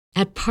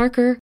At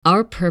Parker,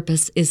 our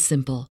purpose is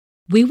simple.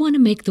 We want to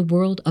make the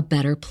world a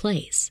better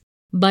place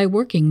by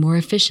working more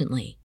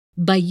efficiently,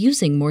 by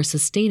using more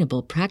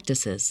sustainable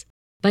practices,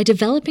 by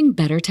developing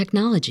better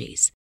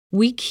technologies.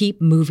 We keep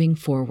moving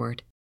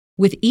forward.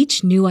 With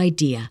each new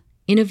idea,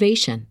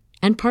 innovation,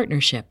 and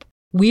partnership,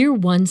 we're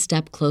one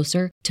step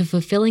closer to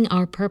fulfilling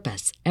our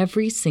purpose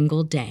every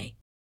single day.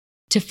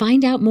 To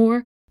find out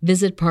more,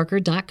 visit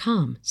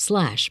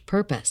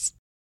parker.com/purpose.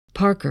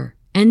 Parker,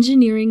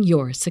 engineering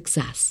your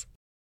success.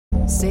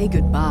 Say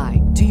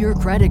goodbye to your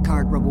credit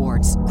card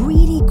rewards.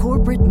 Greedy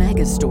corporate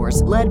mega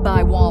stores, led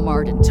by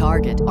Walmart and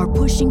Target, are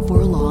pushing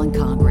for a law in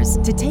Congress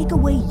to take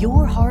away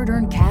your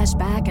hard-earned cash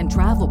back and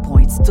travel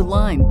points to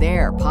line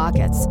their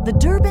pockets. The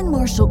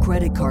Durbin-Marshall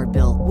credit card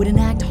bill would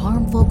enact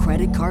harmful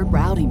credit card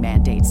routing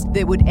mandates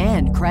that would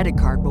end credit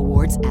card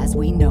rewards as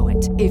we know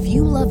it. If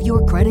you love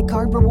your credit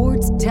card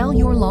rewards, tell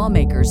your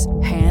lawmakers,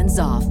 hands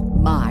off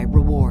my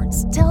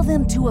rewards. Tell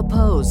them to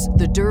oppose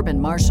the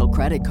Durbin-Marshall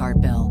credit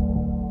card bill.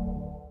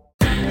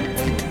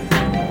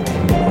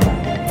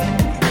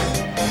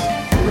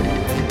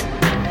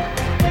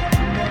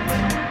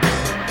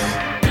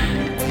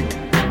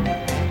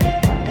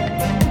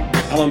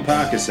 Alan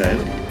Parker said,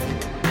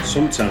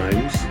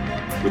 sometimes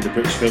with the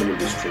British film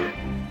industry,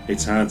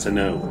 it's hard to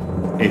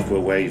know if we're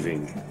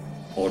waving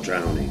or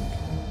drowning.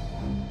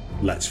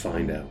 Let's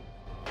find out.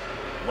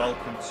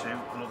 Welcome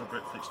to another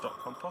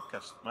Britflix.com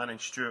podcast. My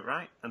name's Stuart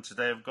Wright, and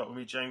today I've got with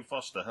me Jane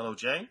Foster. Hello,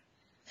 Jane.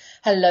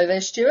 Hello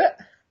there, Stuart.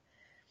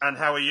 And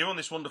how are you on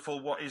this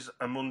wonderful, what is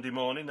a Monday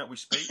morning that we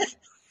speak?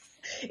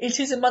 It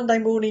is a Monday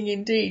morning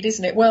indeed,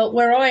 isn't it? Well,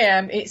 where I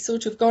am, it's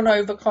sort of gone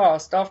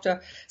overcast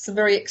after some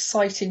very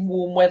exciting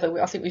warm weather.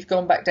 I think we've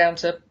gone back down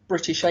to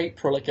British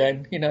April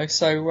again,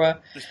 so...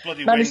 this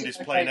bloody wind is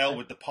playing hell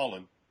with the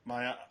pollen.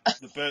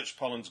 The birch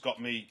pollen's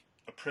got me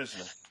a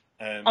prisoner.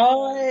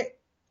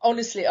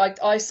 Honestly,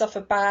 I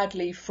suffer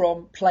badly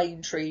from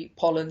plane tree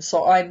pollen,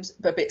 so I'm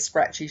a bit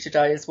scratchy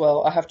today as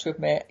well, I have to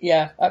admit.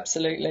 Yeah,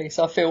 absolutely.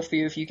 So I feel for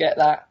you if you get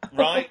that.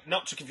 Right,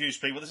 not to confuse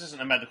people, this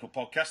isn't a medical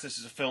podcast, this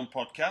is a film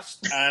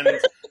podcast. And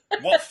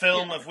what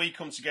film have we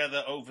come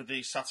together over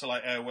the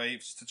satellite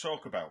airwaves to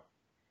talk about?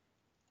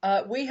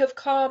 We have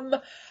come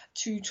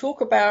to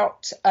talk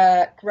about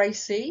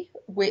Gracie,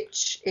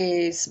 which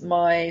is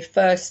my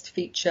first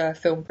feature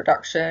film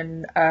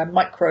production,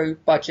 micro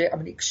budget. I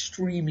mean,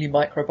 extremely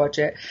micro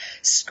budget,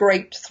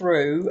 scraped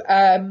through. Do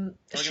you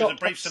want to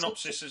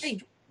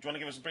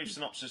give us a brief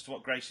synopsis to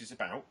what Gracie's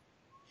about?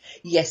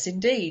 Yes,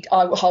 indeed.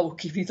 I will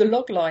give you the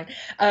log line.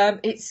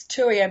 It's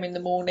 2 a.m. in the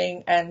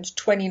morning and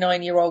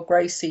 29-year-old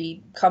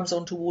Gracie comes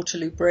onto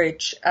Waterloo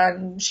Bridge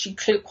and she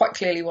quite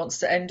clearly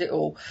wants to end it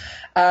all.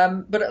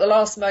 But at the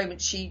last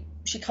moment, she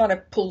kind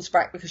of pulls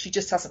back because she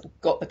just hasn't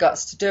got the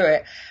guts to do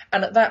it.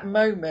 And at that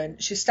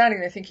moment, she's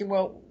standing there thinking,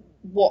 well,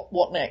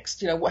 what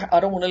next? I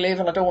don't want to live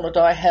and I don't want to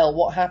die. Hell,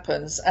 what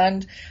happens?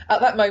 And at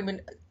that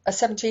moment, a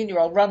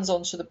 17-year-old runs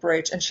onto the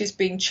bridge and she's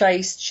being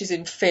chased. She's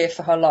in fear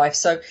for her life.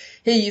 So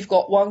here you've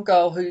got one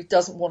girl who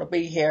doesn't want to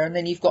be here, and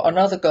then you've got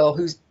another girl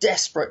who's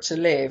desperate to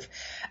live.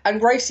 And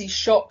Gracie's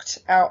shocked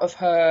out of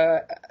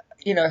her,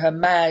 her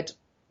mad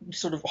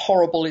sort of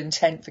horrible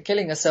intent for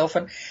killing herself.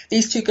 And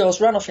these two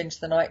girls run off into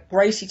the night.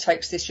 Gracie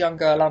takes this young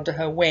girl under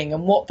her wing,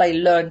 and what they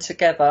learn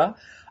together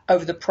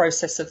over the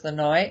process of the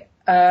night,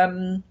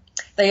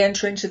 they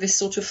enter into this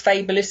sort of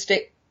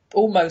fabulistic,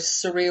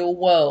 almost surreal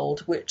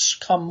world, which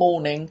come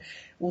morning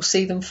will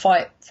see them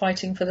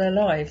fighting for their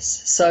lives.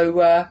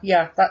 So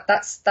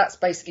that's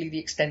basically the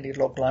extended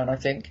logline, I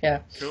think. Yeah.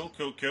 Cool.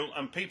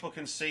 And people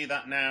can see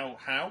that now.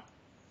 How?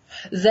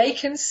 They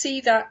can see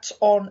that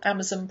on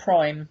Amazon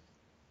Prime.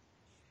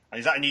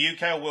 Is that in the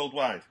UK or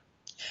worldwide?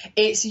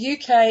 It's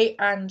UK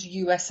and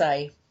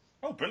USA.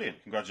 Oh,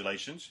 brilliant!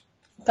 Congratulations.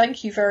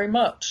 Thank you very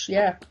much.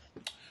 Yeah.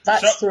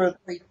 That's through a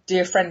very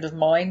dear friend of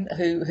mine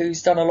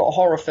who's done a lot of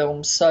horror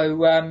films. So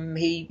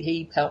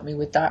he helped me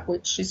with that,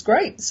 which is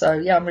great. So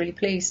yeah, I'm really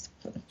pleased.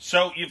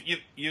 So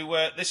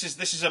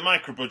this is a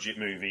micro budget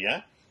movie,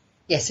 yeah?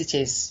 Yes, it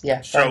is.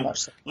 Yeah, very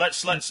much so.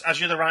 Let's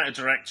as you're the writer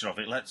director of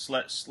it, let's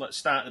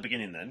start at the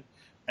beginning then.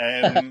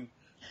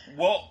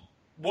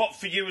 What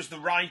for you as the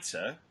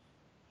writer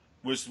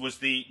was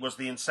the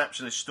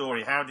inception of the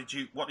story?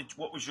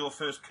 What was your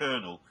first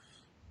kernel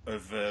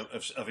of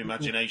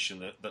imagination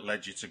that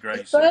led you to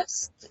Gracie? The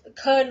first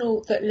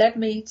kernel that led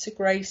me to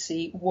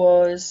Gracie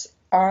was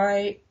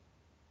I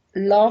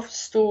love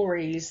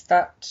stories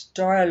that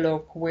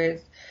dialogue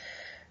with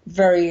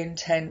very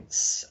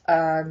intense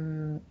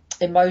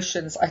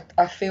emotions.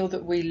 I feel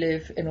that we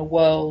live in a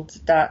world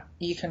that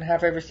you can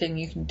have everything,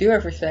 you can do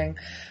everything,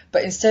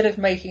 but instead of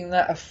making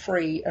that a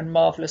free and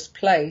marvellous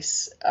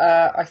place,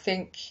 I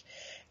think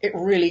it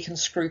really can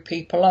screw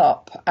people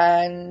up.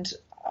 And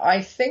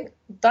I think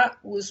that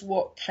was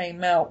what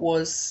came out,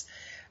 was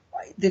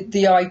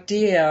the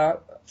idea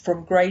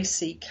from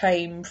Gracie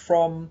came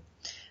from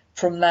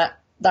that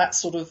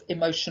sort of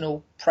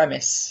emotional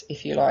premise,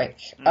 if you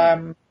like.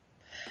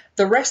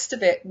 The rest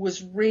of it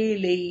was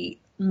really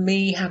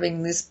me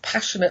having this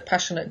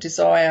passionate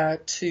desire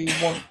to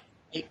want to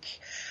make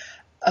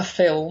a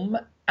film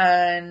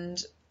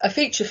and a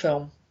feature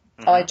film.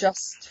 Mm-hmm. I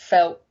just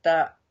felt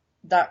that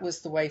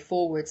was the way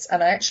forwards,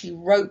 and I actually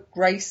wrote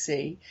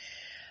Gracie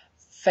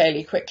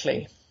fairly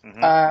quickly.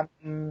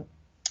 Mm-hmm.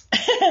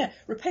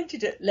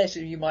 Repented at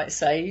leisure, you might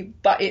say,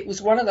 but it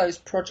was one of those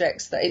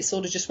projects that it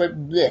sort of just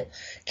went bleh,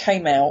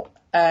 came out,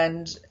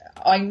 and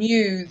I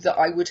knew that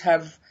I would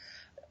have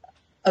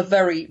a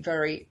very,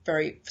 very,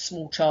 very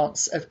small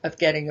chance of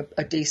getting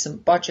a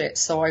decent budget,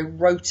 so I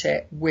wrote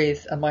it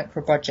with a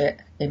micro budget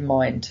in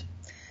mind.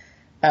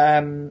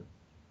 And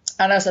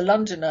as a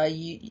Londoner,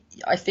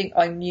 I think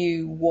I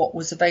knew what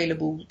was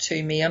available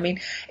to me. I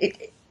mean,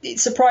 it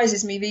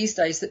surprises me these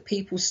days that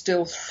people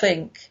still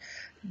think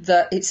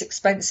that it's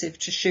expensive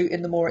to shoot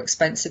in the more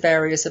expensive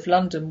areas of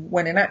London,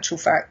 when in actual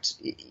fact,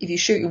 if you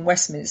shoot in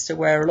Westminster,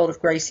 where a lot of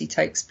Gracie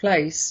takes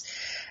place,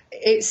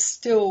 it's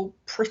still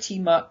pretty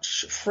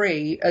much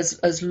free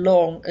as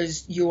long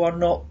as you are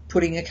not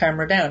putting a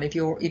camera down. If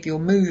you're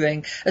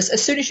moving,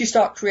 as soon as you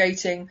start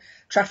creating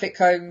traffic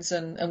cones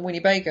and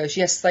Winnebagos,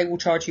 yes, they will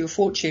charge you a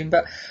fortune,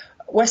 but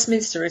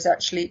Westminster is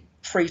actually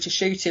free to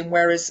shoot in,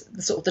 whereas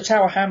sort of the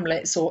Tower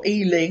Hamlets or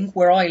Ealing,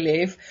 where I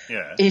live,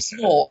 is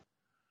not.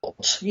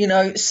 You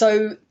know,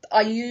 so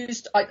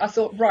I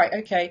thought, right,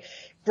 okay,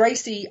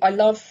 Gracie,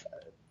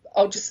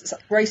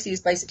 Gracie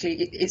is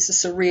basically, it's a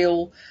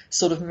surreal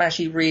sort of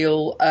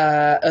magi-real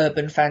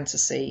urban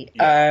fantasy.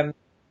 Yeah.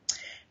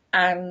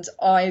 And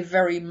I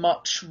very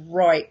much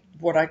write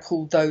what I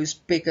call those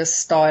bigger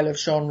style of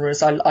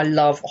genres. I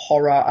love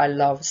horror, I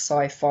love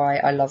sci-fi,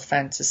 I love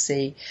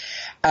fantasy.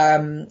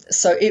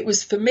 So it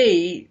was, for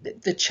me,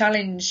 the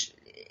challenge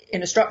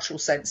in a structural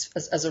sense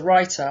as a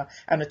writer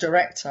and a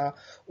director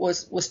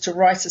was to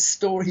write a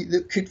story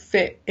that could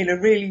fit in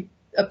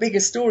a bigger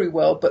story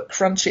world, but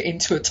crunch it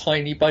into a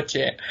tiny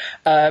budget.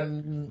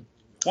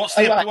 What's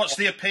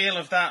the appeal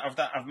of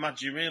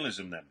magi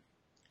realism then,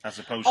 as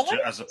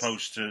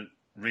opposed to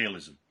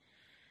realism?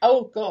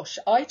 Oh gosh,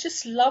 I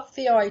just love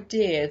the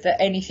idea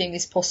that anything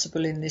is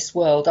possible in this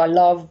world. I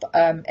love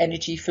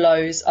energy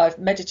flows. I've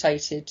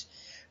meditated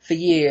for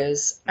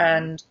years,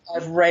 and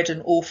I've read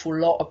an awful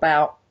lot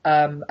about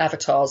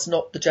avatars,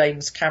 not the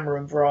James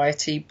Cameron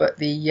variety, but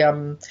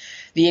the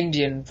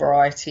Indian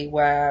variety,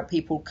 where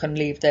people can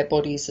leave their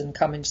bodies and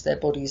come into their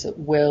bodies at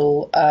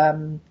will.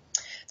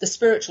 The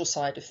spiritual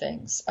side of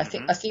things, I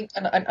think,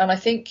 and I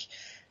think,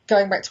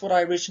 going back to what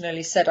I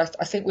originally said,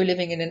 I think we're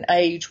living in an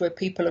age where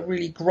people are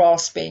really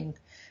grasping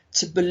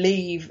to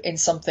believe in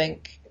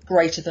something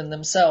greater than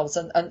themselves,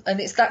 and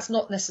that's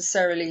not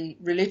necessarily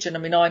religion. I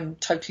mean, I'm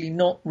totally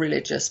not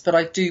religious, but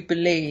I do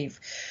believe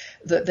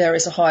that there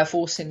is a higher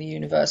force in the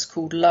universe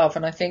called love,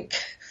 and I think,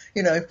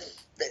 you know,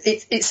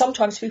 it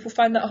sometimes people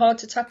find that hard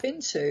to tap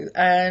into,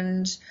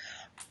 and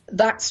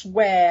that's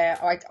where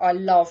I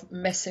love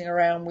messing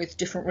around with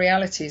different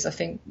realities. I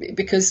think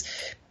because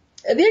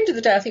at the end of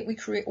the day, I think we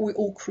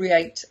all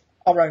create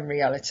our own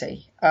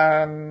reality,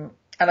 and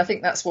I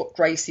think that's what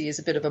Gracie is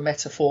a bit of a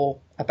metaphor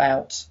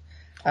about.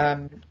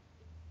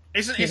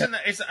 Isn't it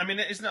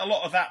a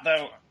lot of that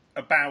though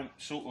about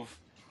sort of,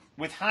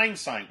 with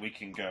hindsight we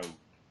can go,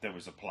 there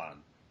was a plan,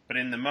 but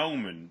in the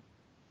moment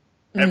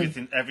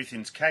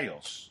everything's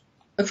chaos.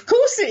 Of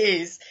course it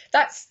is.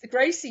 That's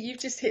Gracie. You've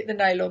just hit the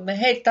nail on the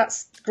head.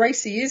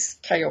 Gracie is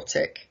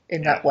chaotic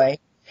in that way.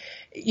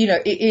 You know,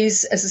 it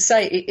is, as I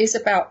say, it is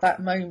about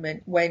that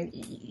moment when,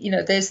 you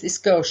know, there's this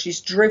girl,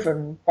 she's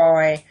driven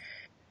by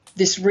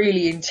this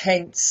really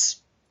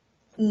intense,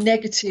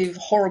 negative,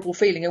 horrible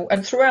feeling,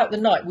 and throughout the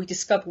night we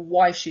discover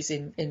why she's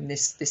in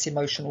this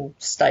emotional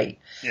state.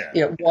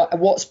 You know,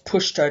 what's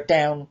pushed her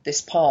down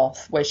this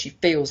path where she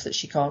feels that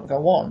she can't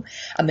go on,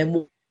 and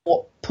then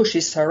what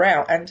pushes her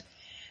out. And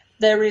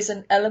there is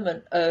an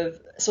element of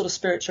sort of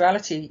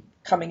spirituality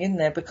coming in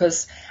there,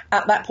 because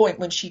at that point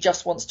when she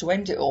just wants to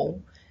end it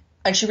all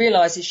and she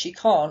realizes she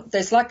can't,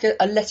 there's like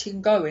a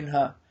letting go in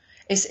her.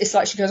 It's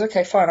like she goes,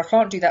 okay, fine, I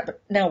can't do that,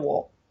 but now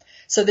what?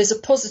 So there's a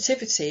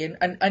positivity,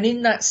 and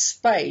in that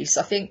space,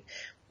 I think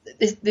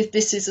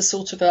this is a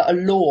sort of a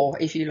law,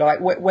 if you like,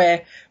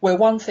 where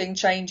one thing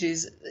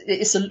changes,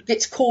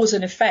 it's cause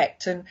and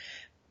effect, and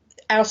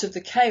out of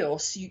the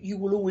chaos,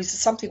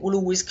 something will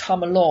always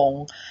come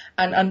along,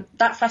 and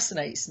that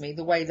fascinates me,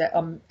 the way that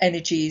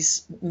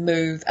energies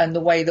move and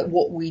the way that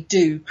what we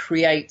do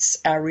creates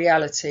our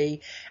reality.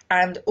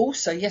 And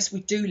also, yes,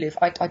 we do live.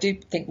 I do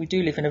think we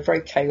do live in a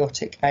very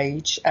chaotic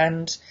age,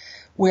 and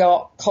we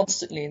are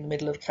constantly in the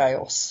middle of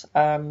chaos.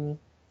 Getting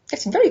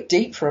very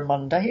deep for a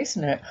Monday,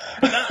 isn't it?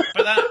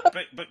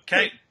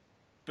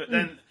 But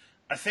then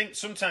I think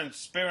sometimes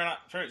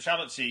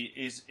spirituality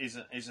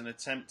is an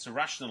attempt to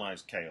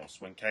rationalise chaos,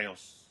 when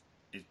chaos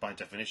is by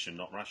definition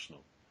not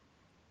rational.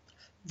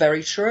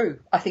 Very true.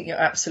 I think you're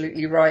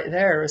absolutely right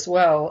there as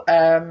well.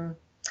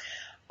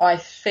 I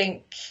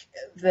think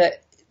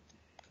that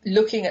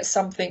looking at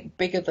something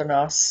bigger than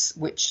us,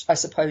 which I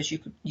suppose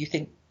you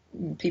think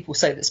people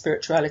say that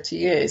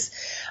spirituality is,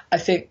 I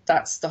think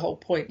that's the whole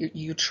point.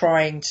 You're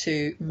trying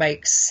to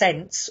make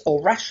sense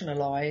or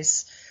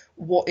rationalise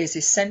what is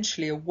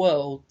essentially a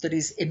world that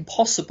is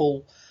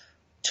impossible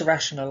to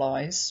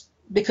rationalise,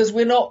 because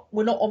we're not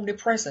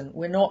omnipresent.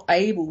 We're not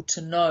able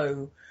to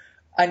know.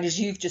 And as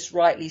you've just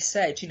rightly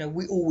said,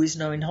 we always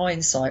know in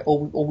hindsight,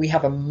 or we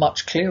have a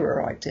much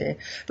clearer idea.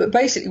 But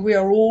basically, we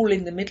are all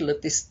in the middle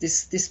of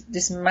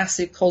this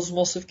massive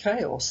cosmos of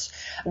chaos.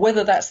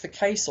 Whether that's the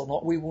case or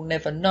not, we will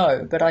never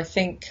know. But I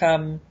think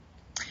a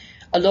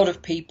lot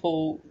of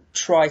people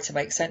try to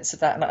make sense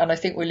of that, and I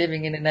think we're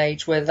living in an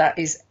age where that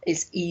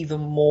is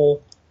even more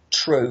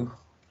true.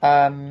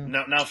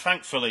 Now,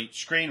 thankfully,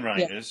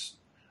 screenwriters.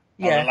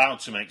 Yeah. Are allowed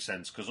to make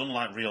sense, because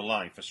unlike real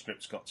life, a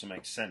script's got to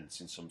make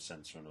sense in some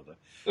sense or another.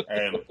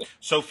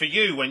 So for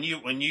you, when you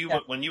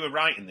were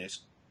writing this,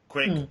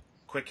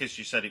 quick as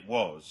you said it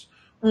was,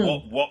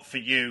 what for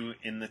you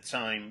in the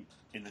time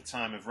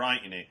of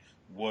writing it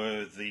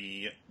were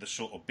the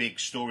sort of big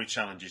story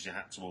challenges you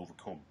had to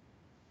overcome?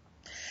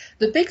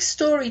 The big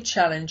story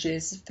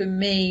challenges for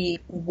me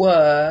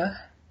were.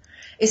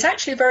 It's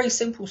actually a very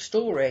simple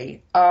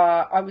story.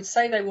 I would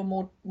say they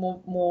were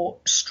more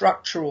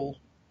structural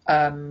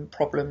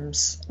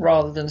problems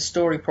rather than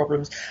story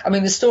problems. I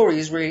mean, the story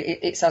is really,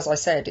 it's as I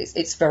said,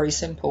 it's very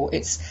simple.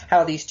 It's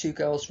how these two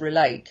girls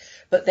relate.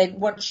 But then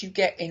once you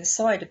get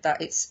inside of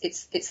that, it's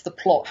the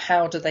plot.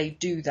 How do they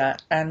do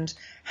that? And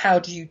how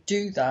do you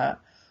do that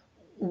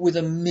with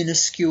a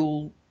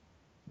minuscule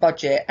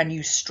budget, and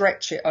you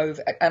stretch it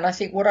over? And I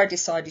think what I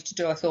decided to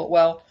do, I thought,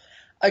 well,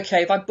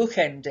 okay, if I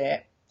bookend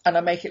it and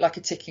I make it like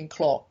a ticking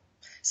clock,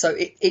 so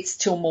it's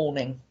till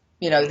morning.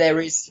 There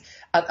is,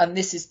 and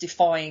this is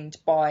defined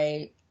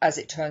by, as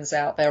it turns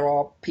out, there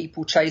are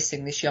people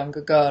chasing this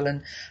younger girl,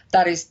 and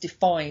that is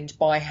defined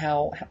by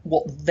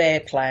what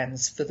their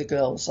plans for the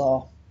girls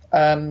are.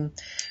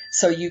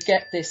 So you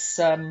get this.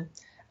 Sorry,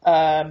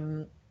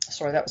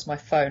 that was my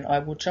phone. I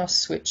will just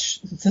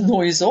switch the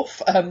noise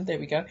off. There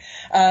we go.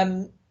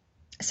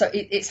 So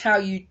it's how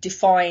you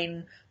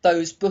define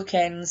those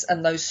bookends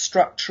and those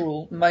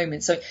structural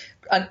moments. So,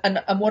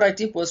 and what I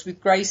did was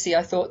with Gracie,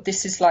 I thought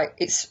this is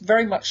it's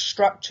very much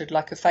structured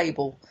like a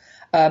fable,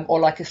 or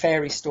like a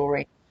fairy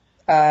story,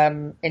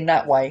 in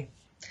that way.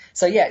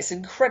 So yeah, it's an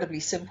incredibly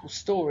simple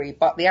story,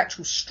 but the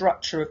actual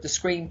structure of the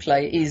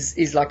screenplay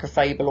is like a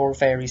fable or a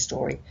fairy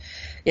story.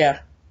 Yeah.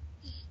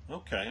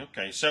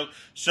 Okay. So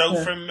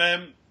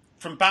yeah.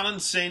 From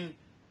balancing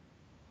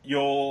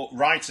your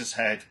writer's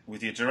head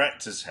with your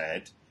director's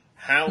head,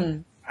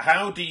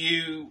 how do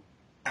you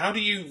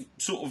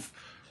sort of,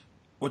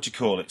 what do you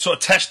call it, sort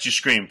of test your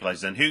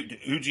screenplays then? Who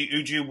do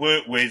you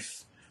work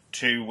with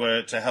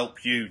to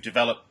help you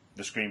develop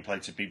the screenplay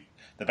to be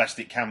the best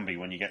it can be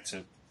when you get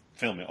to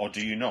film it, or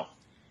do you not?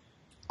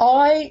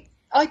 I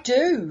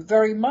do,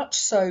 very much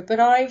so, but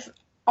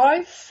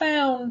I've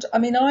found, I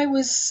mean, I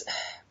was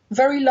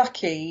very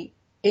lucky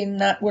in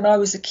that when I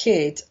was a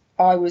kid,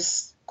 I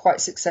was quite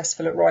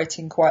successful at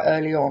writing quite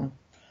early on.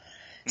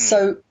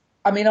 So,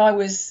 I mean, I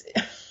was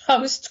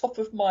top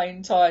of my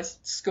entire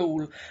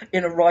school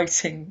in a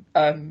writing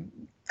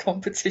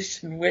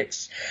competition,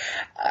 which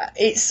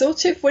it's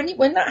sort of,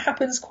 when that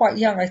happens quite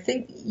young, I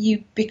think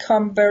you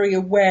become very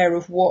aware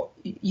of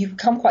you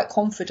become quite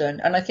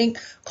confident, and I think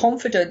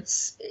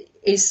confidence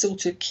is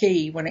sort of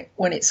key when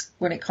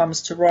it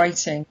comes to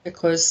writing,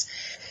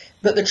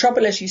 but the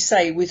trouble, as you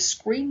say, with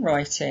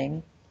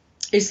screenwriting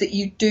is that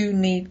you do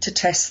need to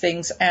test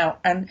things out.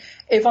 And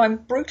if I'm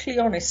brutally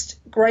honest,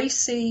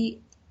 Gracie,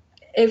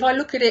 if I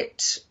look at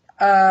it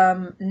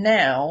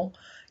now,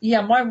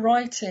 yeah, my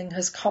writing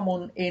has come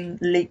on in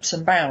leaps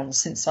and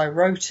bounds since I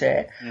wrote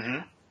it. Mm-hmm.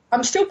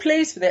 I'm still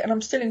pleased with it, and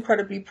I'm still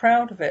incredibly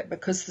proud of it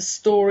because the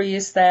story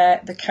is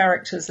there, the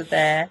characters are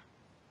there.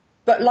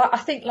 But I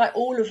think like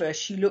all of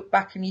us, you look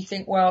back and you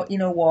think, well, you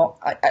know what?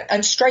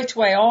 And straight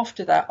away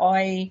after that,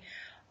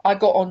 I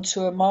got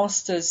onto a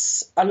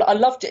master's. I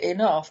loved it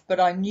enough, but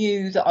I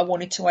knew that I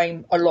wanted to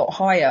aim a lot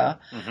higher.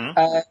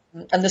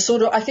 Mm-hmm. And the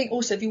sort of, I think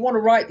also if you want to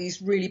write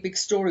these really big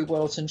story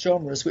worlds and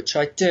genres, which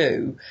I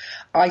do,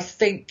 I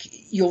think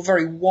you're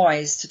very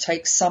wise to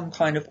take some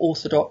kind of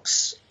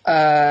orthodox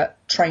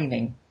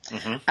training.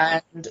 Mm-hmm.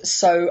 And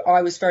so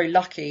I was very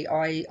lucky.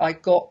 I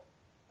got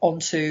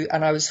onto,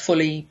 and I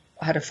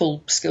had a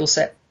full skill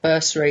set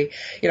bursary.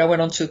 I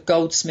went on to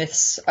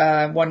Goldsmith's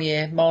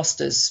 1-year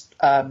master's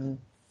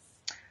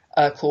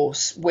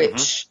course, which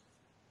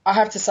mm-hmm. I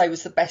have to say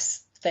was the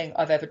best thing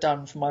I've ever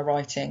done for my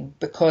writing,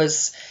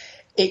 because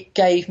it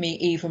gave me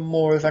even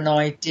more of an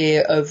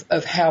idea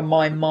of how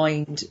my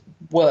mind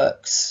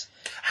works.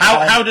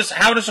 How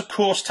does a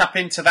course tap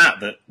into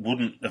that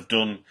wouldn't have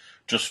done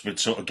just with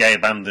sort of gay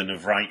abandon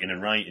of writing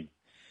and writing?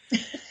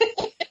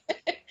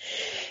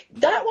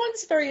 That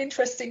one's a very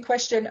interesting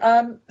question.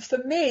 For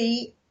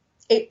me,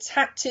 it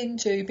tapped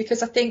into,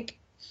 because I think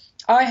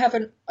I have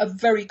a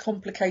very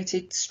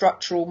complicated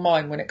structural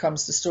mind when it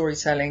comes to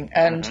storytelling,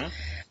 and mm-hmm.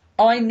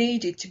 I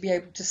needed to be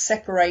able to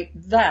separate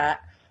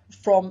that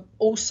from,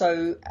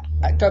 also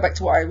go back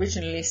to what I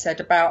originally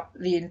said about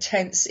the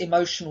intense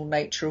emotional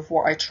nature of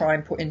what I try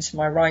and put into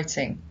my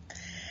writing.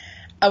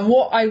 And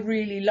what I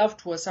really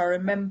loved was, I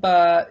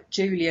remember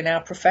Julian,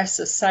 our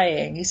professor,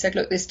 saying, he said,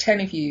 look, there's 10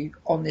 of you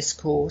on this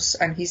course.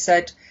 And he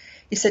said,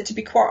 he said, to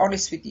be quite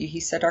honest with you, he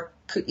said,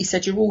 he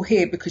said, you're all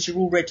here because you're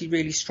already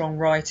really strong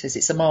writers.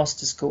 It's a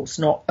master's course,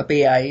 not a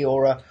BA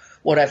or a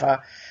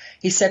whatever.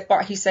 He said,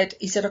 but he said,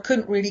 I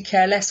couldn't really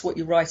care less what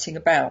you're writing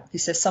about. He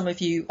said, some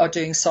of you are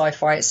doing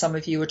sci-fi, some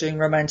of you are doing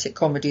romantic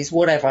comedies,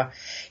 whatever.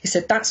 He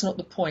said, that's not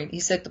the point. He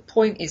said, the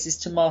point is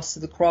to master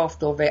the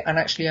craft of it and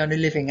actually earn a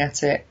living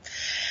at it.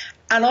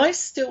 And I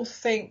still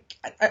think,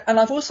 and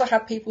I've also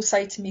had people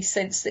say to me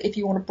since, that if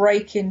you want to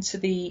break into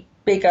the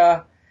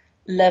bigger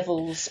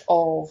levels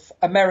of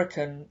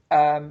American,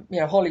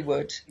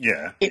 Hollywood,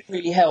 it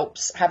really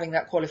helps having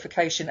that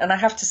qualification. And I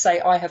have to say,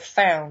 I have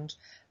found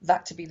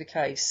that to be the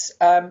case.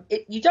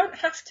 You don't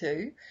have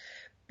to,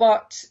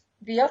 but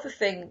the other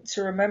thing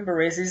to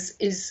remember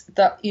is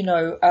that,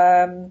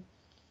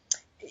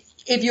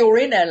 if you're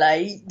in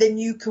LA, then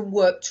you can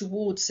work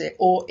towards it.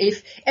 Or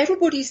if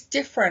everybody's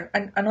different,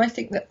 and I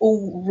think that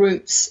all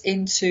routes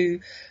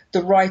into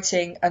the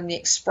writing and the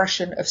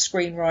expression of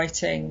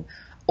screenwriting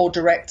or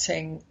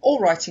directing or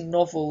writing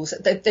novels,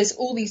 there's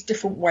all these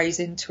different ways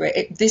into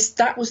it.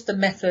 That was the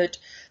method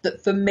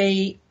that for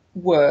me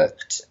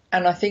worked,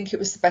 and I think it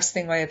was the best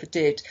thing I ever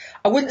did.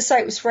 I wouldn't say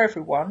it was for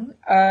everyone.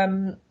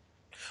 Well,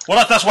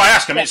 that's why I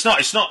ask. I mean,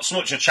 it's not so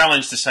much a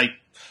challenge to say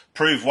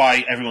prove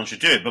why everyone should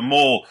do it, but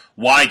more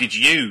why did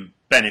you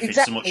benefit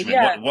so much from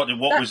it?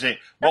 What was it?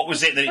 What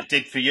was it that it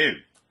did for you?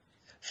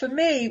 For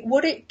me,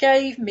 what it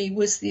gave me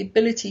was the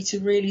ability to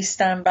really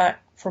stand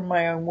back from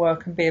my own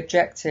work and be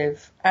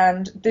objective.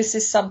 And this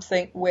is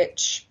something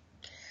which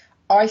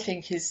I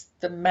think is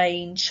the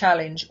main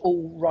challenge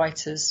all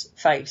writers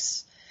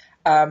face.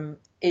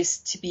 Is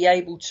to be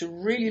able to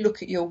really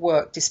look at your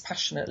work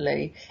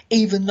dispassionately,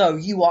 even though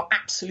you are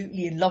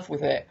absolutely in love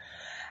with it,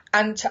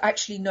 and to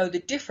actually know the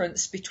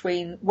difference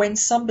between when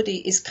somebody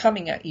is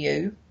coming at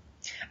you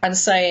and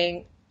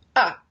saying,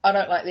 I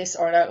don't like this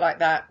or I don't like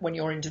that, when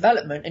you're in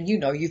development, and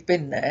you've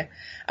been there,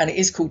 and it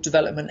is called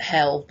development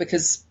hell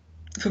because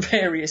for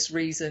various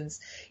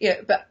reasons.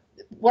 But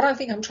what I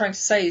think I'm trying to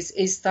say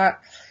is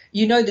that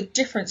the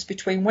difference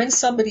between when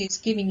somebody is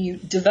giving you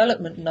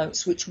development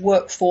notes which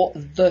work for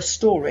the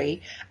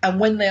story and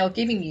when they are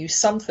giving you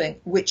something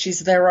which is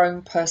their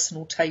own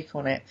personal take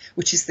on it,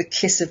 which is the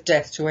kiss of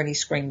death to any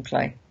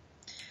screenplay.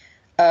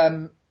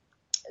 I'm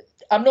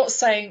not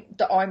saying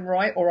that I'm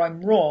right or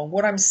I'm wrong.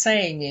 What I'm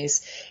saying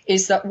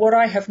is that what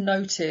I have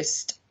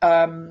noticed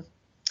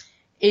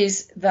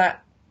is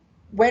that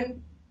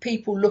when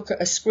people look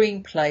at a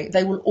screenplay,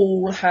 they will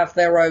all have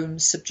their own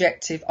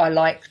subjective I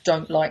like,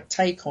 don't like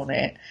take on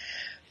it.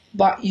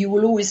 But you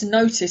will always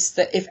notice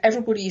that if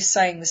everybody is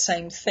saying the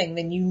same thing,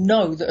 then you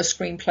know that a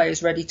screenplay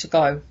is ready to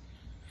go.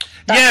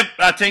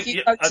 I think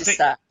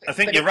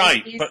you're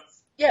right. But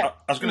yeah,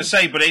 I was going to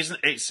say, but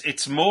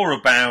it's more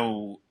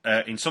about,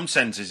 in some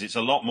senses, it's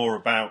a lot more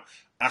about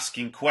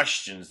asking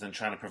questions than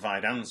trying to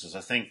provide answers.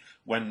 I think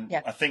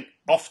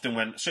often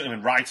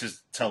when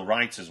writers tell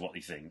writers what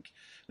they think,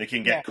 they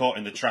can get caught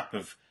in the trap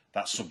of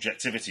that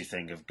subjectivity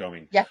thing of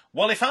going,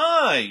 well, if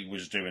I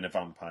was doing a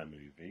vampire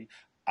movie,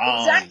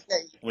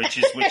 which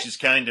is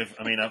kind of,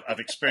 I mean, I've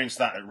experienced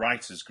that at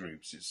writers'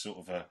 groups. It's sort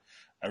of a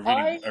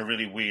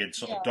really weird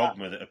sort of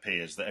dogma that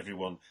appears that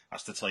everyone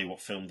has to tell you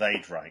what film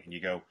they'd write, and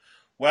you go,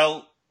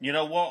 well, you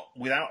know what?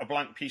 Without a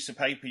blank piece of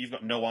paper, you've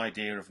got no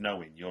idea of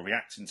knowing. You're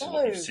reacting to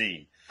what you've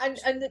seen.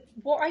 And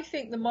what I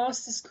think the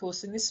master's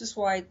course, and this is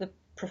why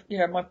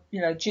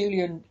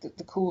Julian,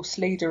 the course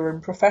leader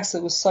and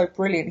professor, was so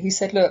brilliant. He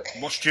said, "Look,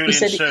 what's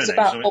Julian's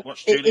surname?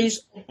 What's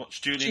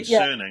Julian's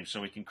surname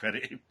so we can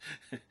credit him?"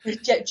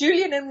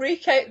 Julian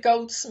Enrique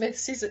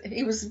Goldsmith.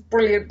 He was a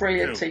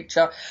brilliant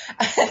teacher,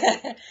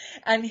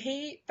 and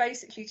he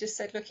basically just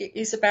said, "Look, it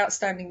is about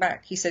standing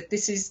back." He said,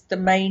 "This is the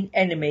main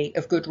enemy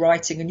of good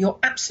writing," and you're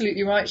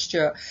absolutely right,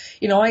 Stuart.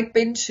 I've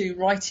been to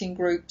writing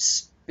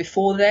groups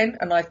before then,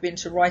 and I've been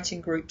to writing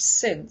groups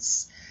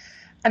since,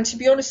 and to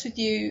be honest with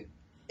you.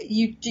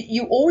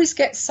 You always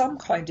get some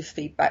kind of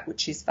feedback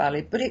which is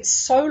valid, but it's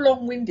so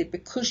long-winded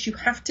because you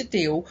have to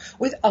deal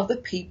with other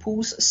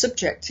people's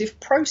subjective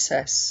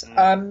process.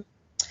 And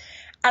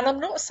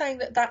I'm not saying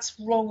that that's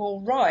wrong or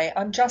right.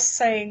 I'm just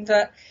saying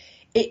that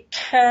it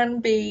can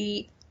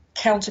be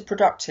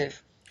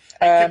counterproductive. It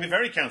can be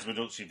very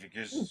counterproductive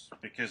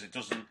because it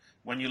doesn't.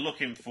 When you're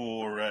looking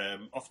for,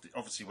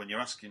 obviously, when you're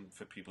asking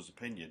for people's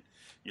opinion,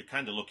 you're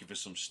kind of looking for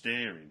some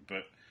steering,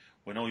 but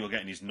when all you're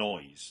getting is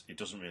noise, it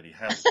doesn't really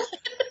help.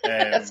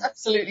 That's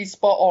absolutely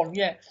spot on,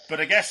 yeah. But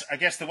I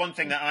guess the one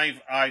thing that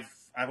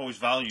I've always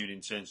valued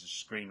in terms of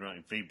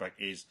screenwriting feedback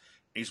is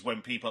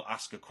when people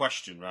ask a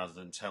question rather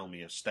than tell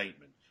me a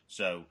statement.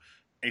 So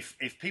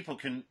if people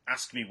can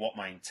ask me what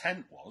my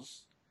intent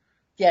was,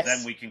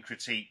 then we can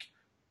critique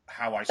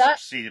how I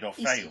succeeded or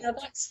failed.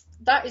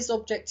 That is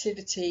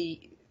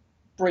objectivity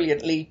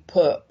brilliantly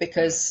put,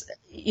 because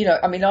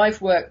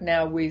I've worked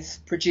now with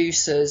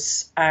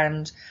producers,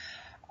 and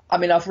I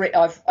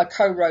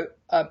co-wrote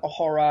a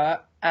horror,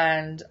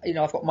 and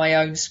I've got my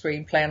own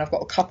screenplay, and I've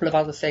got a couple of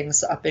other things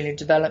that I've been in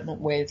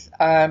development with.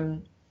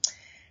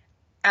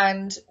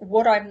 And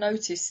what I've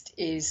noticed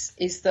is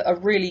that a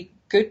really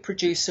good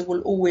producer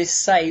will always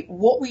say,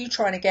 what were you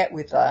trying to get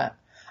with that?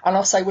 And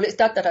I'll say, well, it's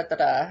da da da da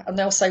da. And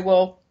they'll say,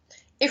 well,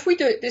 if we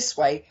do it this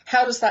way,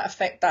 how does that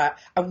affect that?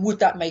 And would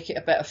that make it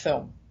a better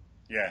film?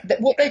 Yeah.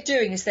 What they're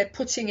doing is they're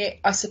putting it,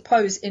 I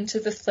suppose, into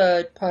the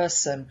third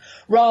person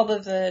rather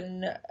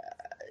than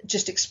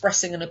just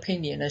expressing an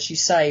opinion, as you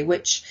say,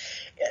 which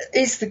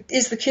is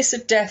the kiss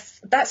of death.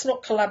 That's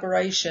not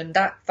collaboration.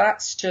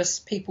 That's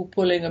just people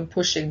pulling and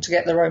pushing to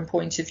get their own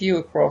point of view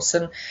across.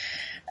 And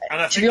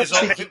I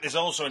think there's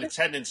also a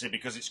tendency,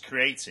 because it's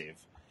creative,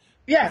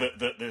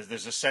 that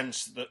there's a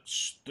sense that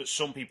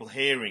some people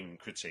hearing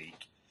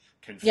critique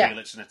can feel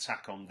it's an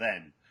attack on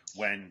them.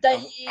 When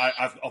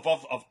I've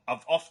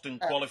often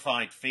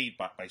qualified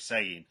feedback by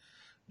saying,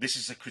 this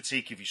is a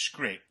critique of your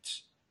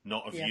script,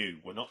 not of you.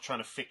 We're not trying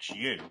to fix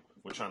you.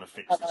 We're trying to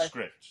fix the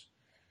script.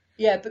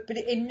 Yeah, but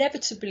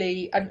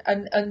inevitably,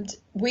 and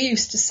we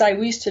used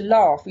to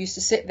laugh. We used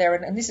to sit there,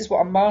 and this is what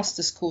our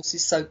master's course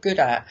is so good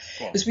at,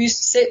 because we used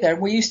to sit there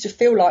and we used to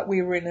feel like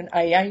we were in an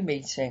AA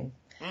meeting,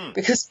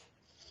 because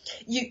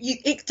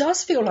it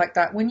does feel like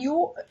that when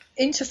you're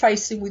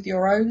interfacing with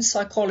your own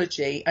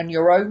psychology and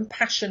your own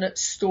passionate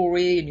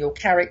story and your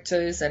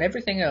characters and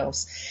everything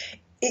else.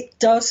 It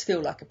does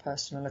feel like a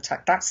personal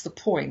attack. That's the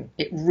point.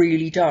 It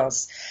really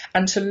does.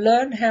 And to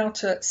learn how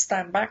to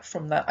stand back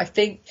from that, I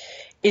think,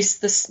 is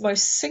the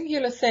most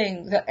singular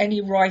thing that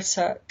any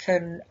writer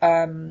can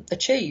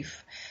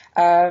achieve.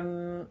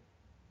 And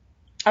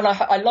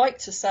I like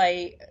to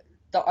say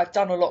that I've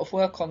done a lot of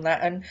work on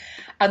that,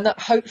 and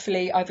that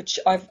hopefully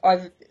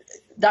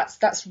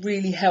that's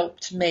really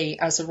helped me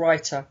as a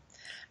writer.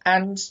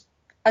 And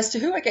as to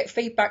who I get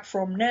feedback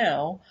from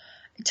now,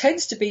 it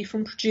tends to be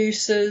from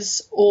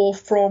producers or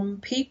from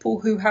people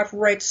who have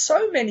read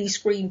so many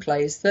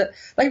screenplays that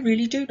they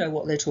really do know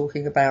what they're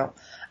talking about.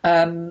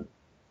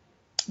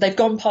 They've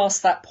gone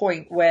past that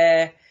point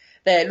where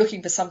they're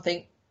looking for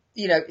something,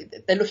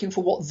 they're looking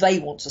for what they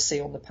want to see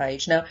on the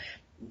page. Now,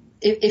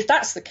 if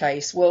that's the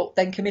case, well,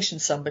 then commission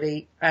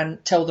somebody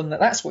and tell them that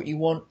that's what you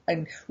want,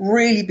 and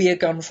really be a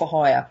gun for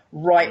hire,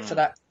 for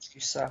that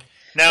producer.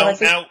 Now,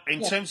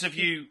 in terms of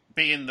you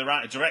being the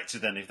writer-director,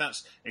 then if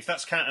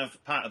that's kind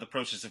of part of the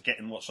process of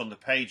getting what's on the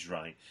page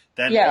right,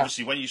 then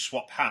obviously when you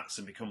swap hats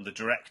and become the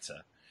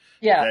director,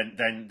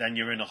 then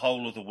you're in a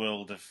whole other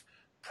world of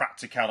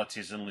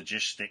practicalities and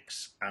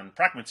logistics and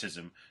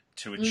pragmatism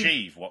to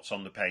achieve what's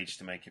on the page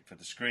to make it for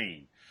the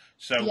screen.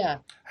 So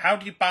how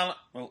do you balance?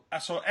 Well,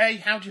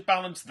 how do you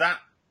balance that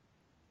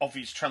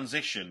obvious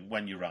transition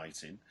when you're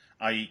writing,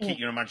 i.e., keep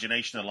your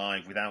imagination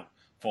alive without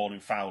falling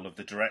foul of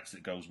the director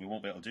that goes, we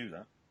won't be able to do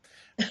that.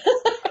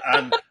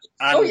 And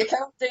you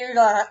can't do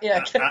that.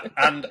 Yeah.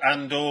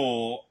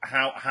 or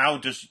how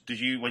does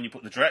you, when you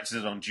put the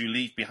directors on, do you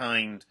leave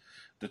behind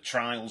the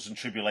trials and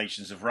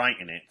tribulations of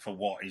writing it for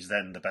what is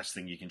then the best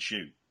thing you can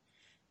shoot?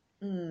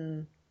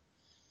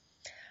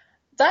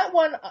 That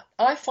one,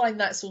 I find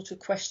that sort of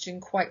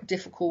question quite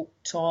difficult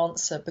to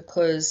answer,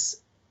 because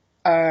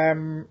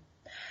I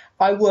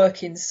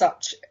work in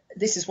such.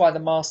 This is why the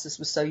Masters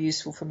was so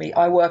useful for me.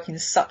 I work in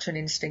such an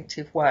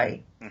instinctive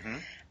way,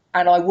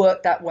 and I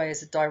work that way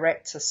as a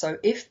director. So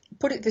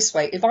put it this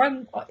way, if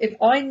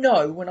I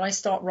know when I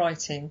start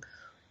writing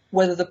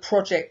whether the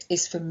project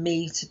is for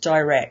me to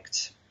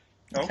direct,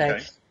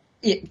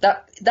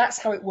 that's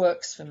how it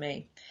works for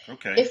me.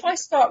 Okay. If I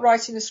start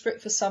writing a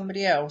script for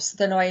somebody else,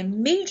 then I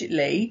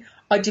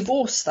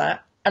divorce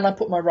that and I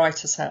put my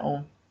writer's hat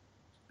on.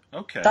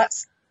 Okay.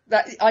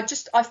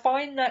 I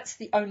find that's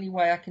the only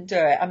way I can do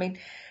it. I mean,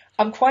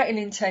 I'm quite an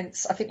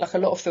intense, I think like a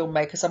lot of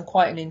filmmakers, I'm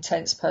quite an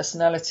intense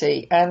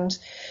personality, and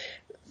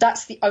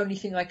that's the only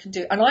thing I can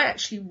do. And I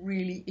actually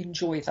really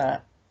enjoy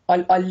that.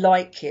 I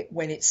like it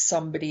when it's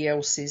somebody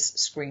else's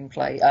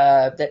screenplay.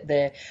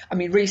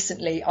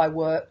 Recently I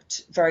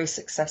worked very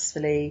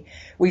successfully.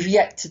 We've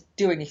yet to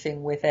do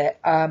anything with it,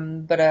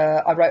 but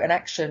I wrote an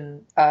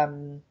action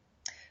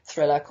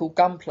thriller called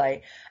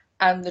Gunplay,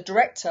 and the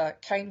director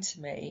came to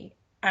me,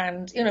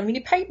 and he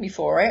paid me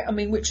for it.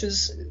 Which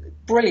was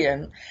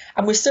brilliant,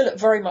 and we're still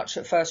very much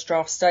at first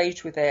draft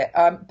stage with it.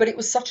 But it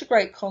was such a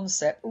great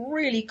concept,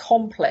 really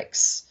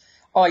complex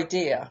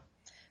idea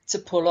to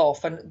pull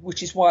off, and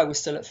which is why we're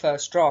still at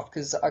first draft,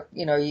 because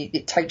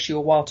it takes you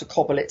a while to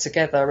cobble it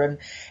together, and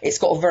it's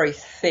got a very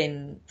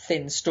thin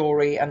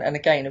story, and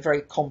again a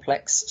very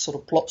complex sort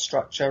of plot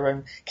structure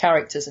and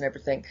characters and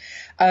everything.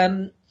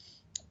 But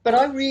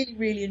I really,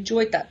 really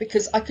enjoyed that,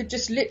 because I could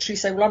just literally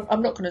say, well,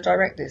 I'm not going to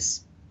direct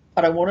this.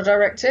 I don't want to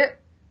direct it,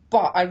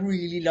 but I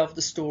really love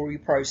the story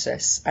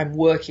process and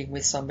working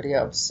with somebody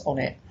else on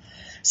it.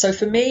 So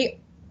for me,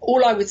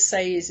 all I would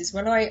say is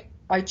when I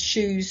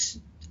choose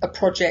a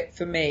project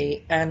for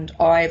me, and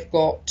I've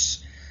got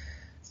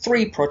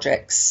 4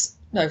 projects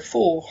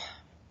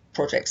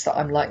that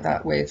I'm like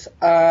that with.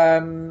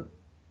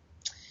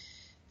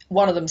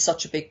 One of them's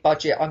such a big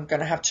budget, I'm going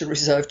to have to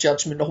reserve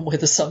judgment on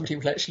whether somebody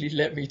will actually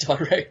let me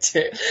direct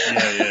it.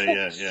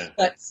 Yeah.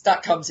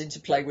 That comes into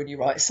play when you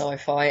write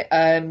sci-fi.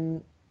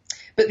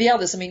 But the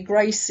others,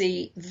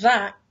 Gracie,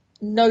 that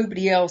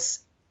nobody else,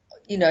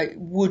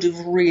 would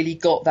have really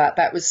got that.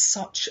 That was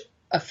such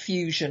a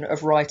fusion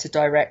of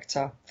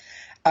writer-director.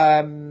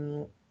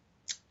 And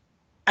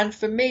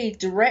for me,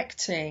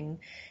 directing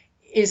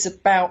is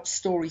about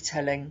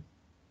storytelling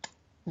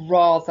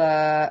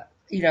rather,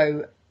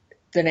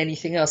 than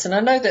anything else. And I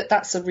know that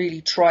that's a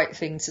really trite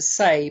thing to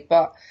say,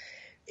 but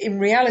in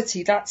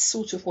reality, that's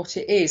sort of what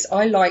it is.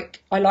 I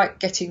like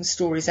getting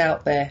stories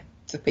out there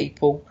for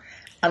people,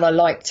 and I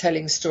like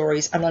telling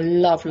stories, and I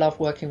love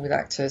working with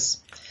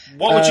actors.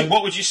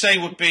 What would you say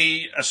would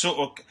be a sort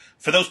of,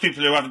 for those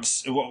people who haven't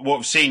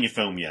seen your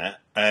film yet?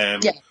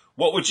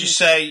 What would you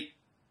say,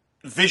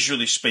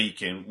 visually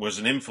speaking, was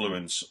an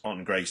influence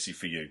on Gracie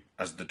for you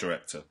as the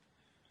director?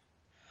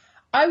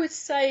 I would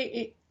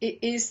say it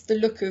is the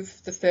look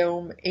of the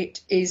film.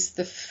 It is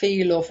the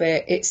feel of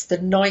it. It's the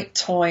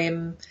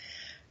nighttime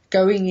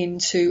going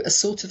into a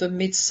sort of a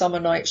Midsummer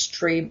Night's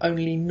Dream,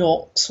 only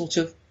not sort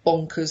of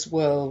bonkers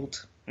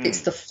world.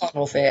 It's the fun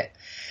of it.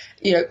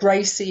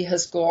 Gracie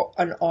has got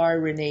an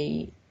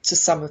irony to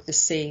some of the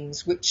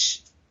scenes,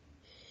 which,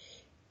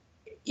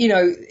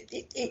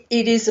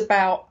 it is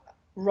about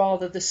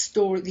rather the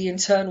story, the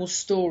internal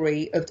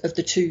story of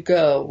the two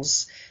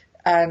girls.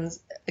 And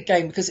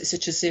again, because it's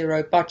such a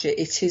zero budget,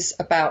 it is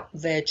about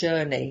their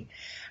journey,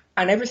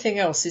 and everything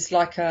else is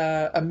like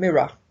a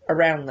mirror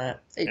around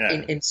that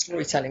in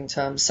storytelling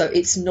terms. So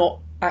it's not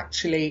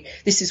actually,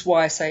 this is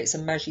why I say it's a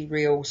Maggie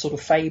Real sort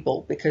of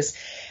fable,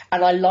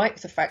 and I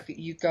like the fact that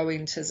you go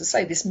into, as I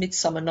say, this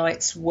Midsummer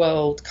Night's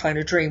world kind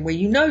of dream where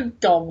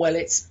darn well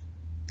it's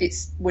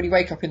when you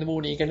wake up in the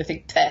morning, you're going to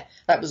think,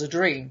 that was a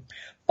dream.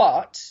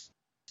 But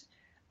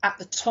at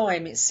the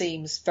time, it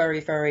seems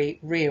very, very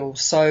real.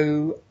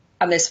 So,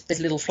 and there's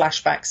little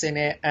flashbacks in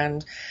it.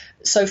 And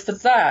so for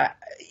that,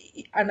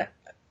 and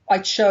I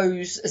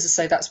chose, as I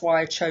say, that's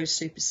why I chose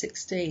Super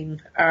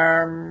 16,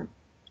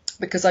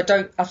 because I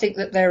think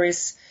that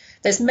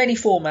there's many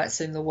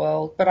formats in the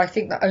world, but I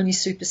think that only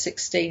Super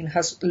 16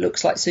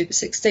 looks like Super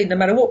 16, no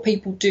matter what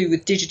people do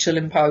with digital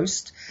in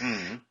post.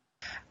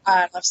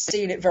 And I've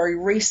seen it very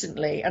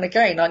recently. And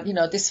again,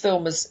 this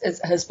film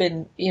has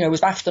been,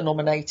 was BAFTA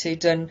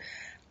nominated and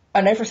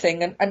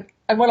everything. And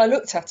when I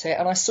looked at it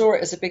and I saw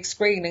it as a big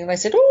screening, and they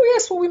said, oh,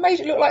 yes, well, we made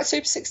it look like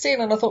Super 16.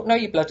 And I thought, no,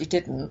 you bloody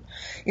didn't.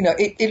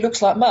 It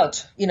looks like mud.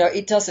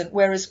 It doesn't.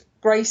 Whereas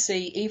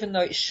Gracie, even though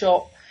it's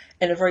shot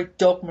in a very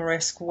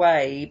Dogma-esque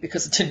way,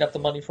 because it didn't have the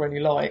money for any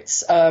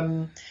lights,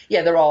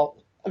 there are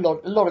a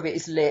lot of it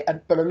is lit,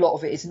 but a lot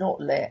of it is not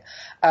lit.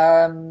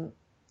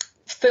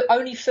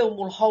 Only film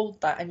will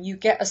hold that, and you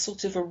get a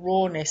sort of a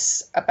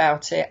rawness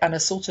about it and a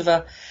sort of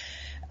a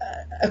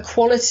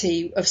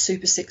quality of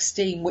Super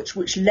 16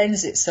 which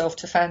lends itself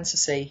to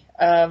fantasy,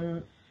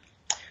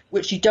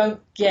 which you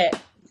don't get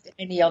with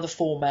any other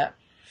format.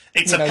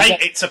 It's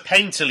a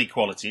painterly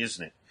quality,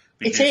 isn't it?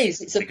 It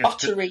is. It's a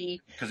buttery,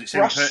 because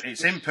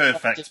it's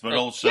imperfect, but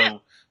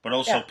also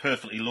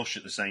perfectly lush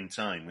at the same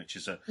time, which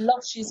is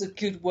lush is a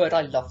good word.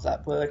 I love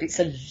that word. It's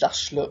a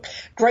lush look.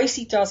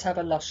 Gracie does have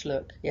a lush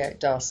look. Yeah, it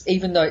does.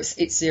 Even though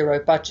it's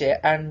zero budget.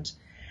 And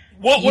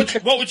what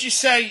would you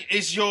say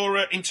is your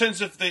in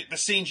terms of the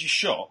scenes you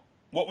shot?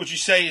 What would you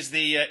say is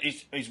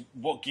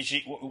what gives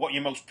you what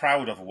you're most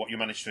proud of, or what you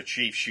managed to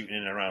achieve shooting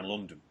in and around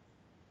London?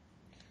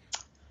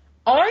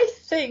 I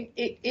think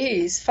it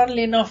is,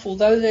 funnily enough,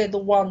 although they're the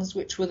ones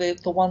which were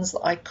the ones that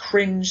I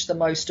cringed the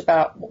most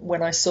about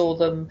when I saw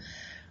them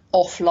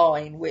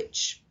offline,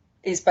 which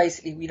is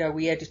basically,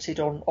 we edited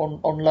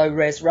on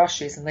low-res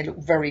rushes and they look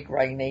very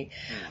grainy,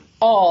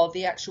 are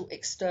the actual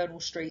external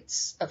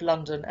streets of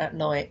London at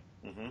night.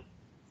 Mm-hmm.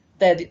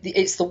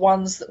 It's the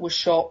ones that were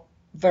shot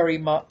very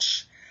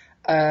much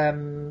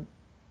in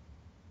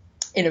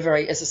a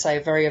very, as I say,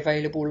 a very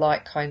available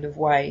light kind of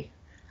way.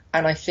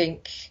 And I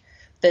think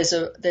there's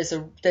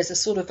a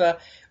sort of a,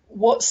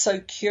 what's so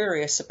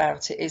curious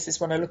about it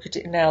is when I look at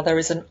it now, there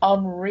is an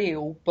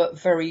unreal but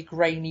very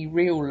grainy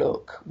real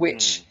look,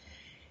 which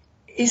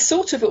is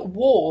sort of at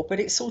war, but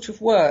it sort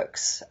of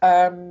works.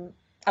 And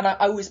I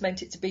always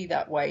meant it to be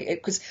that way,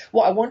 because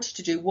what I wanted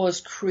to do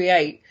was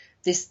create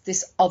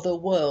this other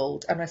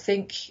world. And I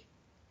think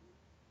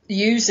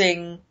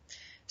using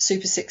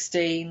Super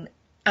 16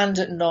 and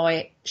at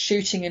night,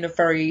 shooting in a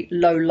very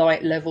low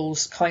light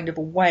levels kind of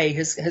a way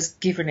has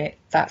given it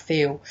that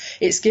feel.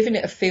 It's given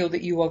it a feel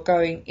that you are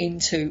going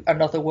into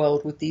another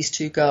world with these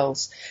two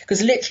girls.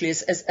 Because literally,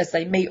 as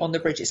they meet on the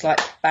bridge, it's like,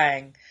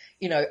 bang,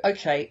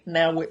 okay,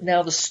 now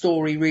the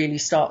story really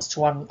starts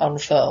to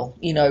unfurl,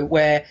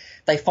 where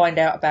they find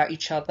out about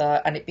each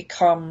other and it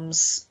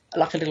becomes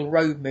like a little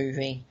road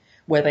movie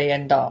where they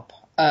end up.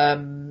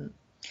 And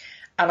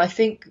I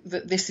think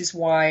that this is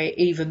why,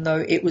 even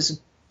though it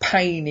was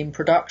pain in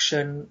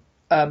production,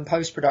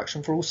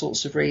 post-production, for all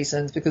sorts of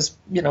reasons, because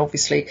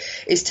obviously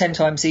it's 10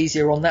 times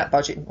easier on that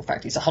budget, in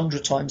fact it's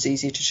 100 times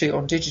easier to shoot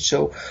on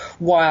digital,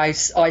 why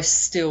I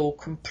still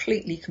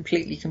completely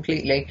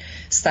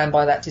stand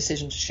by that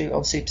decision to shoot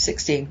on Super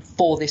 16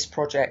 for this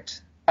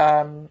project.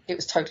 It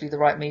was totally the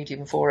right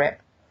medium for it.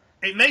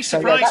 It may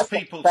surprise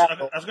people.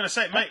 I was going to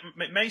say,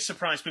 it may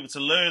surprise people to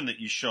learn that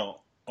you shot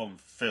on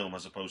film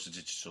as opposed to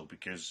digital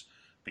because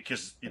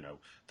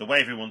the way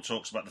everyone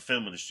talks about the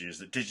film industry is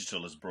that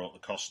digital has brought the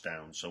cost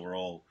down. So we're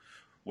all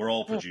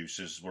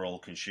producers, we're all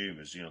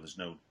consumers. There's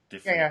no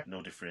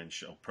no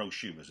differential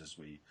prosumers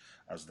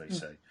as they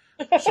say.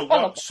 So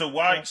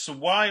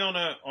why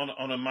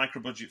on a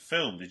micro budget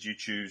film did you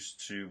choose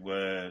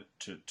to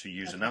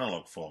use an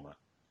analog format?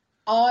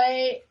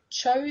 I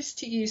chose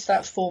to use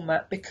that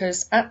format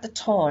because at the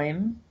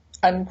time,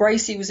 and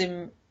Gracie was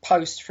in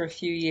post for a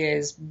few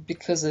years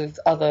because of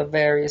other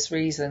various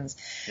reasons.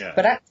 Yeah.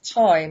 But at the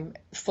time,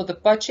 for the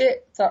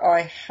budget that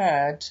I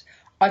had,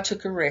 I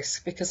took a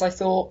risk because I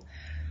thought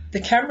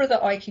the camera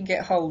that I can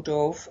get hold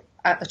of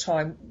at the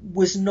time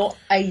was not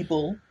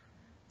able,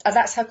 and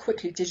that's how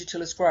quickly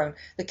digital has grown.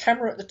 The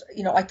camera,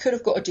 I could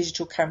have got a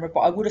digital camera,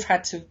 but I would have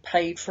had to have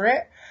paid for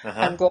it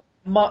and got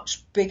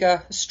much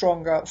bigger,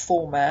 stronger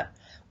format.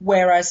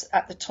 Whereas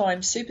at the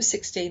time, Super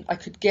 16, I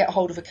could get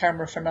hold of a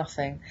camera for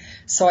nothing.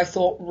 So I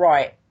thought,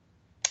 right,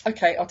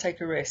 okay, I'll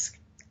take a risk.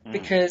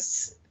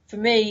 Because for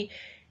me,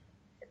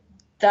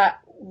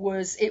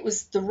 it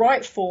was the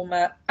right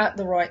format at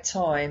the right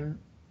time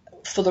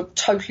for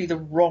totally the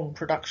wrong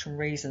production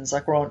reasons, I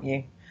grant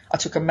you. I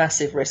took a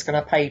massive risk and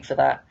I paid for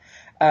that.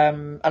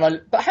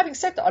 But having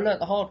said that, I learnt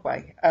the hard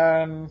way.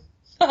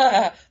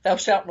 Thou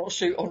shalt not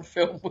shoot on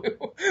film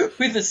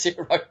with a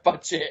zero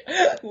budget,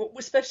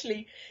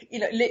 especially,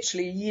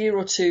 literally a year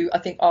or two, I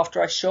think,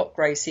 after I shot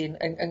Gracie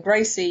and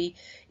Gracie,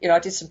 I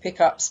did some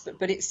pickups,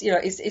 but it's,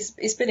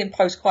 it's been in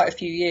post quite a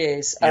few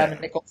years,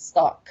 and it got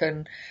stuck,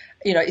 and,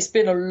 it's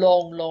been a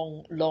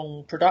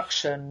long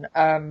production.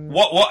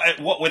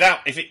 What without,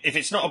 if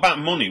it's not about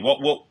money,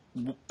 what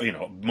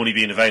money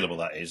being available,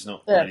 that is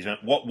not,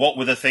 what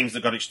were the things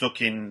that got it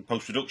stuck in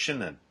post production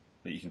then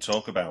that you can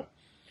talk about?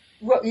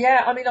 Well,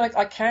 yeah, I mean,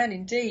 I can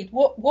indeed.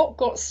 What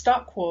got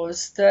stuck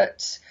was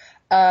that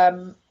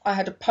I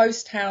had a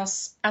post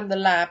house and the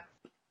lab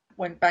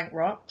went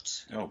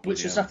bankrupt,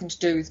 which was nothing to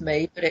do with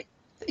me, but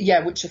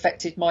which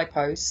affected my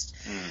post.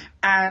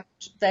 And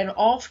then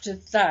after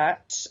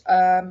that,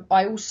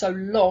 I also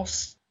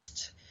lost,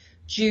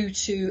 due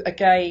to,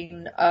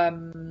 again,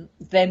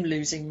 them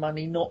losing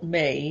money, not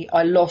me,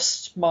 I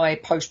lost my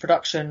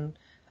post-production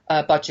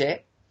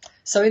budget.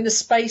 So in the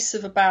space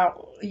of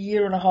about a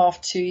year and a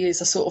half, 2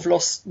 years, I sort of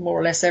lost more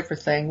or less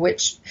everything,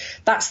 which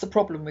that's the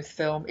problem with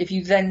film. If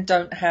you then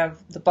don't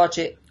have the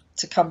budget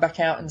to come back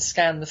out and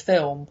scan the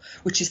film,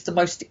 which is the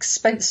most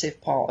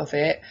expensive part of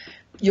it,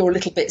 you're a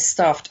little bit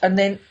stuffed. And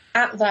then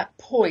at that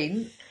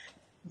point,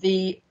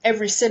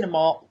 every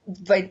cinema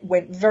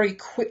went very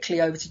quickly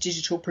over to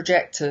digital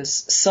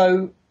projectors.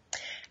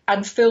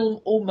 And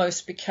film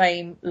almost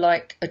became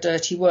like a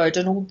dirty word.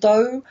 And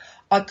although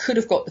I could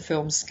have got the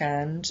film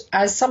scanned,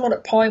 as someone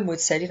at Pinewood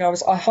said,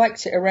 I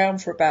hiked it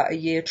around for about a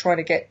year trying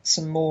to get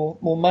some more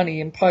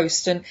money in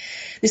post. And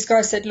this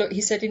guy said, look,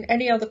 he said, in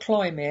any other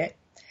climate,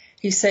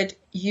 he said,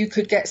 you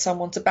could get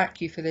someone to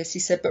back you for this. He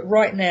said, but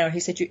right now,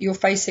 he said, you're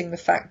facing the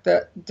fact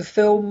that the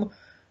film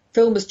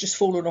has just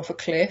fallen off a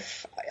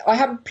cliff. I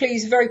am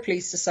very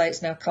pleased to say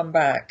it's now come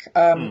back, which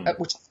I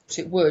thought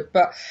it would.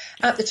 But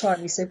at the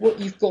time, he said, what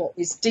you've got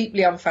is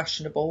deeply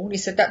unfashionable. And he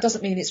said, that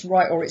doesn't mean it's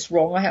right or it's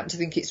wrong. I happen to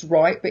think it's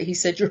right. But he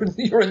said,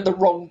 you're in the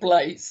wrong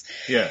place.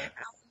 Yeah.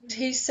 And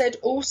he said,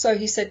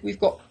 we've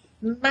got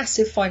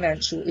massive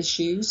financial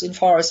issues in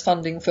far as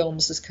funding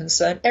films is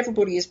concerned.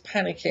 Everybody is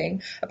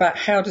panicking about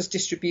how does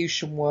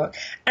distribution work.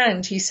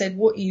 And he said,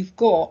 what you've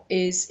got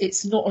is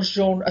it's not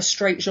a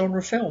straight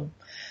genre film.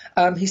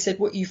 He said,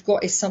 what you've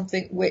got is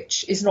something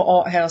which is not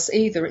art house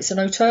either. It's an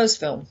auteurs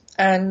film.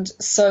 And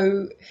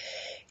so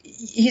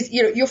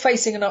you're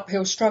facing an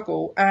uphill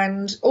struggle.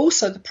 And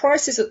also the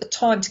prices at the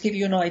time, to give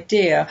you an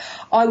idea,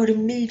 I would have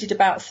needed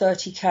about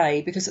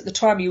 30k, because at the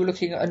time you were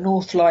looking at a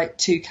Northlight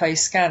 2K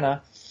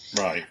scanner.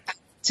 Right.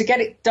 To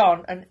get it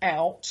done and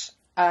out,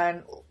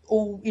 and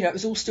it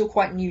was all still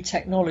quite new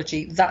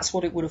technology. That's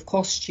what it would have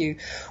cost you.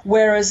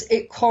 Whereas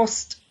it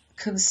cost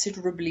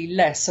considerably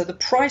less. So the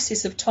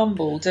prices have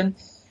tumbled.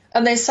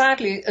 And then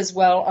sadly as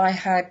well, I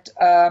had,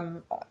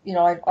 I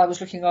was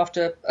looking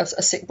after a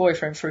sick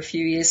boyfriend for a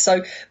few years.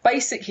 So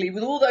basically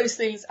with all those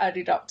things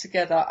added up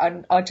together,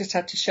 and I just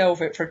had to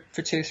shelve it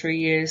for 2 or 3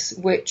 years,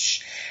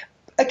 which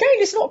again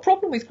is not a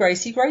problem with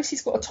Gracie.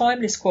 Gracie's got a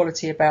timeless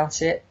quality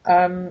about it.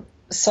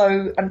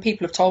 And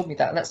people have told me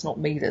that, and that's not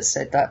me that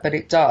said that, but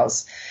it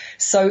does.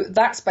 So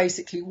that's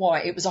basically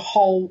why. It was a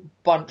whole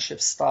bunch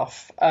of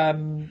stuff.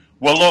 Well,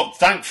 look,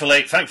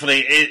 thankfully,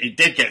 it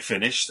did get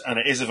finished, and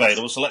it is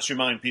available. So let's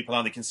remind people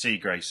how they can see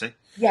Gracie.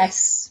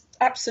 Yes,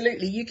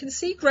 absolutely. You can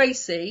see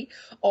Gracie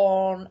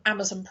on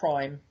Amazon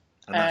Prime.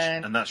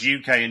 And that's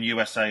UK and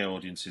USA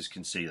audiences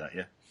can see that,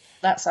 yeah?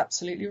 That's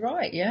absolutely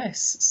right,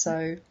 yes.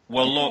 So.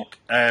 Well, look,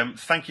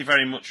 thank you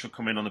very much for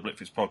coming on the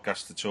Britflix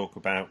podcast to talk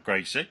about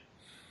Gracie.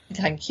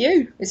 Thank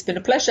you. It's been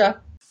a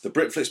pleasure. The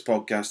Britflix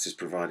podcast is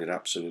provided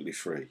absolutely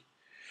free.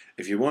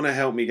 If you want to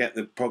help me get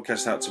the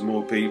podcast out to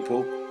more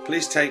people,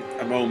 please take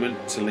a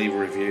moment to leave a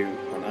review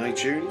on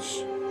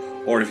iTunes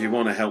Or if you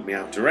want to help me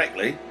out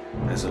directly,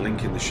 there's a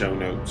link in the show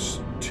notes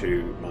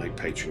to my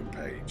Patreon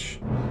page.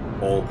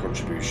 All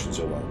contributions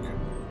are welcome.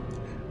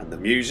 And the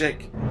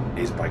music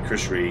is by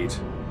Chris Reed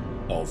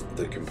of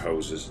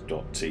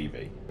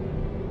thecomposers.tv.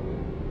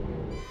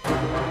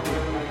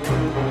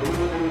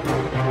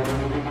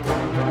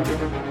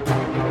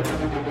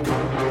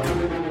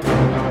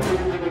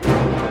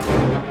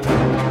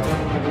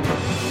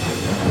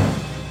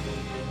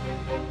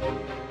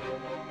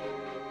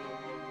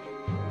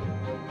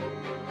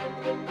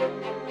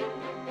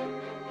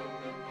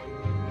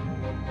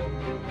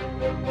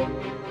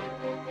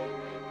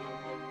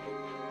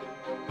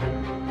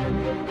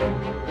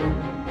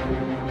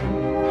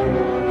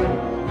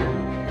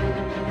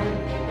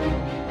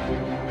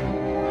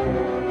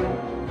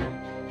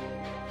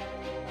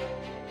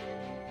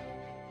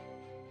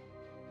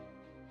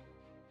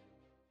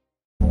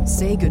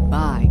 Say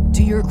goodbye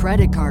to your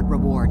credit card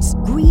rewards.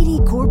 Greedy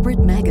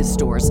corporate mega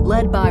stores,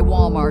 led by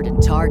Walmart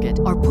and Target,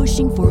 are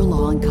pushing for a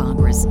law in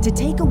Congress to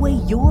take away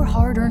your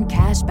hard-earned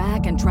cash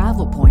back and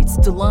travel points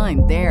to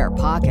line their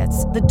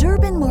pockets. The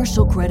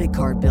Durbin-Marshall credit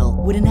card bill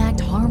would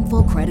enact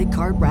harmful credit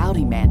card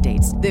routing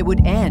mandates that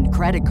would end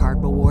credit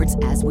card rewards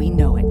as we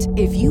know it.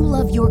 If you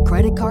love your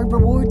credit card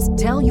rewards,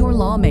 tell your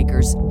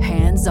lawmakers,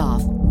 hands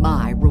off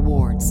my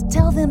rewards.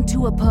 Tell them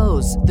to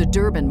oppose the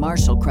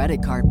Durbin-Marshall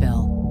credit card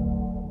bill.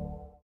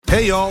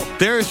 Hey y'all,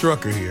 Darius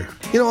Rucker here.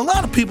 You know, a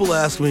lot of people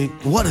ask me,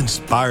 what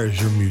inspires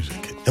your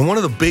music? And one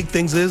of the big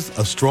things is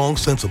a strong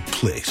sense of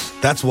place.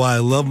 That's why I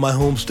love my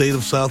home state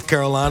of South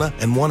Carolina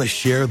and want to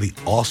share the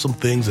awesome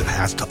things it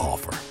has to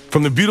offer.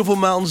 From the beautiful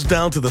mountains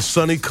down to the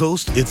sunny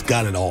coast, it's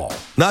got it all.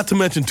 Not to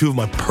mention two of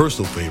my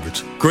personal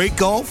favorites, great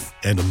golf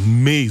and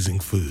amazing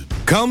food.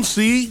 Come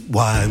see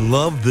why I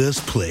love this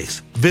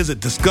place. Visit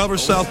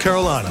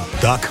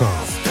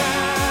discoversouthcarolina.com.